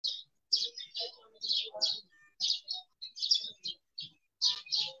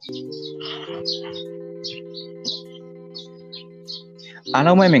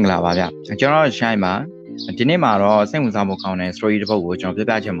အားလုံးပဲမင်္ဂလာပါဗျကျွန်တော်ရှိုင်းပါဒီနေ့မှာတော့စိတ်ဝင်စားဖို့ကောင်းတဲ့ story တစ်ပုဒ်ကို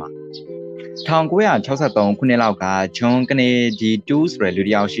ကျွန်တော်ပြပြချင်ပါ1963ခုနှစ်လောက်ကဂျွန်ကနေဒီ2ဆိုတဲ့လူ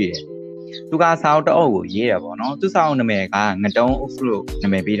တစ်ယောက်ရှိတယ်သူကစာအုပ်တစ်အုပ်ကိုရေးတယ်ပေါ့နော်သူစာအုပ်နာမည်ကငတုံးအုပ်စုလို့နာ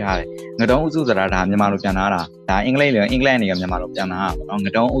မည်ပေးထားတယ်ငတုံးအုပ်စုဆိုတာဒါမြန်မာလိုပြန်လာတာဒါအင်္ဂလိပ်လိုအင်္ဂလိပ်နေကမြန်မာလိုပြန်လာတာပေါ့နော်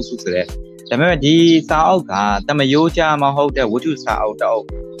ငတုံးအုပ်စုဆိုတဲ့ဒါပေမဲ့ဒီစာအုပ်ကတမယိုးကြမဟုတ်တဲ့ဝတ္ထုစာအုပ်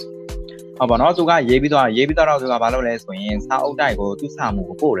တစ်အုပ်ဟုတ်ပါတော့သူကရေးပြီးတော့သူကဘာလုပ်လဲဆိုရင်စာအုပ်တိုက်ကိုသူ့စာမှု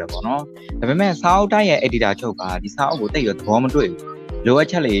ကိုပို့တယ်ပေါ့နော်ဒါပေမဲ့စာအုပ်တိုက်ရဲ့ editor ချုပ်ကဒီစာအုပ်ကိုတိတ်ရသဘောမတွေ့ဘူးလိုအပ်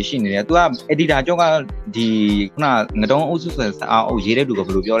ချက်လေးရှိနေတယ်သူက editor ချုပ်ကဒီခုနငတုံးအုပ်စုဆိုတဲ့စာအုပ်ရေးတဲ့သူကဘ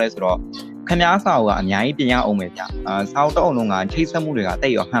ယ်လိုပြောလဲဆိုတော့ခင်ဗျားစာအုပ်ကအများကြီးပြင်ရအောင်ပဲဗျစာအုပ်တစ်အုပ်လုံးကချိတ်ဆက်မှုတွေကတိ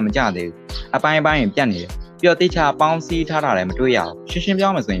တ်ရဟန်မကြသေးဘူးအပိုင်းပြတ်နေတယ်ပြီးတော့တိကျပေါင်းစည်းထားတာလည်းမတွေ့ရဘူးရှင်းပြော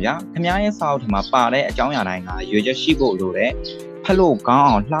မယ်ဆိုရင်ဗျခင်ဗျားရဲ့စာအုပ်ထဲမှာပါတဲ့အကြောင်းအရာတိုင်းကရွေချက်ရှိဖို့လိုတယ်ဖက်လို့ကောင်း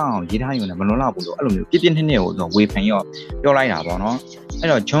အောင်လှအောင်ရေးထားရုံနဲ့မလွန်လောက်ဘူးလို့အဲ့လိုမျိုးပြင်းနှစ်ကိုဝေဖန်ရောပြောလိုက်တာပေါ့နော်အဲ့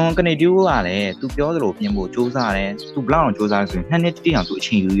တော့ဂျွန်ကနေဒီယိုကလည်းသူပြောသလိုပြင်ဖို့စူးစမ်းတယ်သူဘလောက်အောင်စူးစမ်းဆိုရင်2နှစ်တိတိအောင်သူအ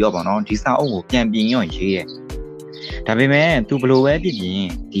ချိန်ယူရောပေါ့နော်ဒီစာအုပ်ကိုပြန်ပြင်ရောရေးတယ်ဒါပေမဲ့သူဘလို့ပဲပြင်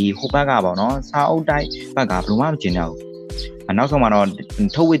ဒီဟိုဘက်ကပေါ့နော်စာအုပ်တိုက်ဘက်ကဘလို့မှမကျင်တော့ဘူးနောက်ဆုံး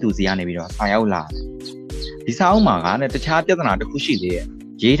မှာတော့ထုတ်ဝေသူစီကနေပြီးတော့စာရောက်လာဒီစာအုပ်မှာကလည်းတခြားပြဿနာတစ်ခုရှိသေး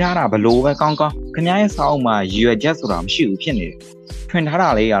တယ်ရေးထားတာဘလို့ပဲကောင်းခင်ဗျားရဲ့စာအုပ်မှာရွယ်ချက်ဆိုတာမရှိဘူးဖြစ်နေတယ်ထွင်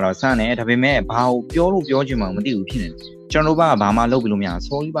ထားတာလေးကတော့စမ်းတယ်ဒါပေမဲ့ဘာကိုပြောချင်မှမသိဘူးဖြစ်နေတယ်ကျွန်တော်တို့ကဘာမှလုပ်ပြီးလို့မရ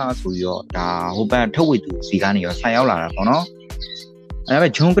sorry ပါဆိုပြီးတော့ဒါဟိုဘက်ထုတ်ဝေသူစီကနေရောဆိုင်ရောက်လာတာပေါ့နော်အဲ့ဒါပဲ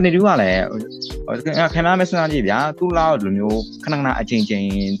ဂျွန်ကနေဒီကလည်းခင်ဗျားမစမ်းကြည့်ဗျာသူ့လောက်လိုမျိုးခဏအ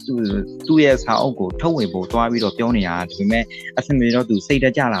ချိန်သူ့ရဲ့စာအုပ်ကိုထုတ်ဝေဖို့သွားပြီးတော့ပြောနေတာဒါပေမဲ့အစင်မြေတော့သူစိတ်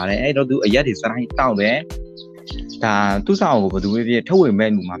တက်ကြလာတယ်အဲ့တော့သူအရက်တွေစတိုင်းတောက်တယ်ဒါသူ့စာအုပ်ကိုဘယ်သူပဲဖြစ်ထုတ်ဝေ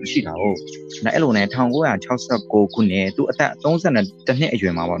မဲ့လူမှမရှိတာဟုတ်ဒါအဲ့လိုနဲ့1969ခုနှစ်သူအသက်32နှစ်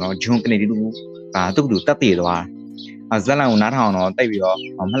အရွယ်မှာပေါ့နော်ဂျွန်ကနေဒီကသူ့ကိုတက်တည်သွားဇက်လန်ကိုနားထောင်တော့တိတ်ပြီးတော့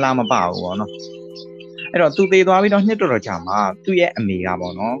မလှမပဘူးပေါ့နော်အဲ့တော့သူသေးသွားပြီးတော့နှစ်တော်ကြာမှာသူ့ရဲ့အမေက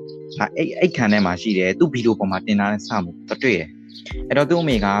ပေါ့နော်ဒါအိတ်ခမ်းထဲမှာရှိတယ်သူ့ဗီဒီယိုပေါ်မှာတင်ထားတဲ့စာမှုတွေ့တယ်အဲ့တော့သူ့အ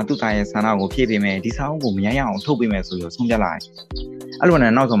မေကသူ့သားရဲ့ဆန္ဒကိုဖြည့်ပေးမယ်ဒီစာအုပ်ကိုမရရအောင်ထုတ်ပေးမယ်ဆိုပြီးဆုံးဖြတ်လိုက်အဲ့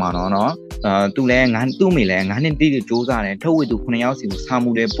လိုနဲ့နောက်ဆုံးမှာတော့သူလည်းသူ့အမေလည်း9နှစ်တိတိစူးစမ်းတယ်ထုတ်ဝေသူ9ယောက်စီကိုစာ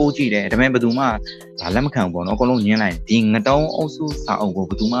မှုတွေပို့ကြည့်တယ်ဒါပေမဲ့ဘယ်သူမှဒါလက်မခံဘူးပေါ့နော်အကုန်လုံးညင်းလိုက်ဒီငတုံးအုပ်စုစာအုပ်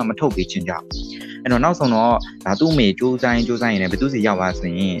ကိုဘယ်သူမှမထုတ်ပေးချင်ကြအဲ့တော့နောက်ဆုံးတော့ဒါသူ့အမေစူးစမ်းရင်လည်းဘယ်သူစီရောက်ပါ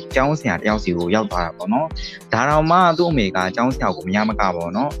ဆိုရင်ကျောင်းဆရာတယောက်စီကိုရောက်သွားတာပေါ့နော်ဒါတော့မှသူ့အမေကကျောင်းဆရာကိုမရမက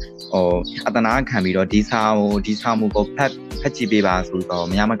ပေါ့နော်အတနာခံပြီးတော့ဒီစာမှုကိုဖတ်ကြည့်ပေးပါဆိုတော့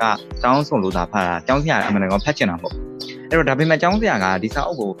မရမကတောင်းဆိုလို့သာဖတ်တာကျောင်းဆရာအမှန်တကယ်ဖတ်ချင်တာပေါ့အဲ့တော့ဒါပေမဲ့ကျောင်းဆရာ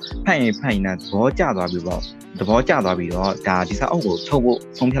ကဒီစာအုပ်ကိုဖတ်ရင်သဘောကျသွားပြီးတော့ဒါဒီစာအုပ်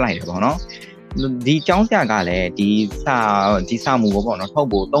ကိုထုတ်ဖို့ဆုံးဖြတ်လိုက်တယ်ပေါ့နော်ဒီကျောင်းဆရာကလည်းဒီစာမှုကိုပေါ့နော်ထုတ်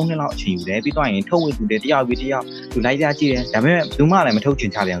ဖို့3နှစ်လောက်အချိန်ယူတယ်ပြီးတော့ရင်ထုတ်ဝေသူတွေတယောက်သူလိုက်ကြကြည့်တယ်ဒါပေမဲ့ဘယ်သူမှလည်းမထုတ်ချ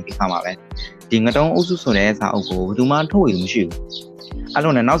င်ကြပြန်ဒီခါမှာပဲဒီငတုံးအုပ်စုဆိုတဲ့စာအုပ်ကိုဘယ်သူမှထုတ်ဝေလို့မရှိဘူးအဲ့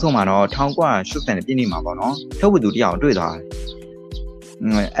လိုနဲ့နောက်ဆုံးမှာတော့1980ပြည့်နှစ်မှာပေါ့နော်ထုတ်ဝေသူတယောက်တွေ့သွား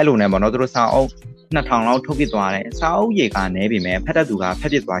တယ်အဲ့လိုနဲ့ပေါ့နော်သူတို့စာအုပ်2000လောက်ထုတ်ပြသွားတယ်စာအုပ်ရေကနဲပြီမဲ့ဖတ်တဲ့သူက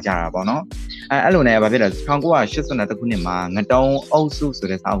ဖတ်ပြသွားကြတာပေါ့နော်အဲ့လိုနဲ့ဘာဖြစ်လဲ1982ခုနှစ်မှာငတုံးအုပ်စု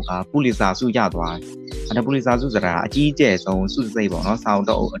ဆိုတဲ့စာအုပ်ကပူလီဇာစုရသွားတယ်အဲ့ဒါပူလီဇာစုဆိုတာအကြီးကျယ်ဆုံးစုစိတ်ပေါ့နော်စာအုပ်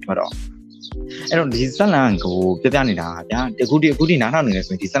တော့အထွက်တော့အဲ့တော့ဒီဇက်လန်ကိုပြနေတာဗျာအခုဒီနား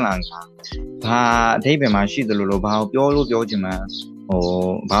ထောင်နေလဲဆိုရင်ဒီဇက်လန်ကဘာအထိပ္ပယ်မှာရှိသလိုလိုဘာကိုပြောချင်မှ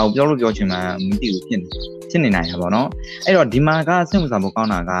ဘာကိုပြောချင်မှမသိဘူးဖြစ်နေနိုင်တာပေါ့နော်အဲ့တော့ဒီမှာကစိတ်ဝင်စားဖို့ကော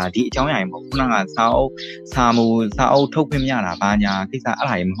င်းတာကဒီအကြောင်းအရာတွေမဟုတ်ခုနကစာအုပ်ထုတ်ခွင့်မရတာဘာညာကိစ္စအဲ့ဒါ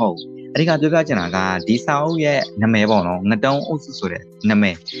ကြီးမဟုတ်ဘူးအဓိကပြောပြချင်တာကဒီစာအုပ်ရဲ့နာမည်ပေါ့နော်ငတုံးအုပ်စုဆိုတဲ့နာ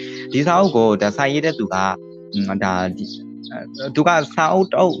မည်ဒီစာအုပ်ကိုဒါစာရေးတဲ့သူကသူကစာအုပ်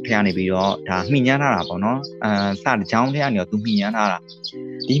တအုပ်ထဲကနေပြီးတော့ဒါမှီညမ်းထားတာပေါ့နော်စာတစ်ကြောင်းထဲကနေတော့သူမှီညမ်း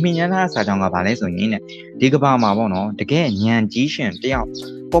ထားတာဒီမှီညမ်းထားတဲ့စာကြောင်းကဘာလဲဆိုရင်ဒီကဘာမှာပေါ့နော်တကယ်ဉာဏ်ကြီးရှင်တယောက်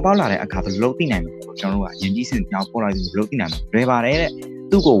ပေါ်ပေါက်လာတဲ့အခါဘယ်လိုသိနိုင်မလဲကျွန်တော်တို့ကဉာဏ်ကြီးရှင်တယောက်ပေါ်လာပြီးဘယ်လိုသိနိုင်မလဲလွယ်ပါတယ်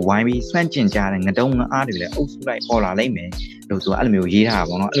တဲ့သူ့ကိုဝိုင်းပြီးစွန့်ကျင်ကြတဲ့ငတုံးငအားတွေလည်းအုပ်စုလိုက်ပေါ်လာလိမ့်မယ်လို့ဆိုအဲ့လိုမျိုးရေးထားတာ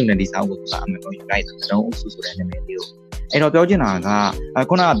ပေါ့နော်အဲ့လိုနဲ့ဒီစာအုပ်ကိုသူကအမှန်တော့ယူလိုက်ငတုံးအုပ်စုဆိုတဲ့နာမည်လေးကိုအဲ့တော့ပြောချင်တာ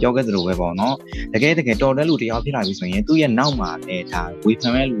ကခုနကပြောခဲ့သလိုပဲပေါ့နော်တကယ်တော်တဲ့လူတယောက်ဖြစ်လာပြီဆိုရင်သူ့ရဲ့နောက်မှာလည်းဒါဝေ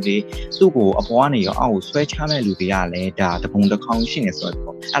ဖန်မဲ့လူတွေသူ့ကိုအပေါ်ကနေရောအောက်ကိုဆွဲချမဲ့လူတွေကလည်းဒါတပုံတစ်ခေါင်းရှိနေ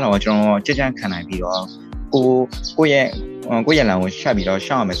ဆိုတော့အဲ့တော့ကျွန်တော်ကြံ့ခံနိုင်ပြီးတော့ကိုယ့်ရဲ့လမ်းကိုရှက်ပြီးတော့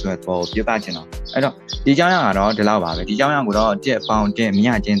ရှောက်ရမယ်ဆိုတော့ပြောပြချင်တော့အဲ့တော့ဒီကြောင်းရကတော့ဒီလောက်ပါပဲဒီကြောင်းရကိုတော့1ပေါင်1မြ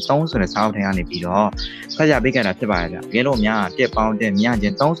ချင်း3ဆိုတဲ့စာအုပ်ထဲကနေပြီးတော့ဆက်ရပေးခဲ့တာဖြစ်ပါတယ်ဗျ။တကယ်လို့များ1ပေါင်1မြချ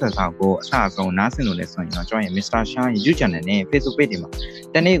င်း3ဆိုတဲ့စာအုပ်ကိုအစအဆုံးနားဆင်လို့လည်းဆိုရင်တော့ကျွန်တော်ရဲ့ Mr. Shah YouTube channel နဲ့ Facebook page တွေမှာ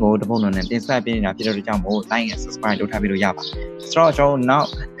တနေ့ကိုတပုတ်လုံးနဲ့တင်ဆက်ပေးနေတာဖြစ်တဲ့ကြောင့်မို့ like and subscribe လုပ်ထားပြီးလို့ရပါ ဆိုတော့ကျွန်တော်နောက်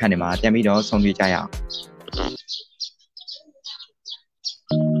ခန်းထဲမှာပြန်ပြီးတော့ဆုံးဖြတ်ကြရအောင်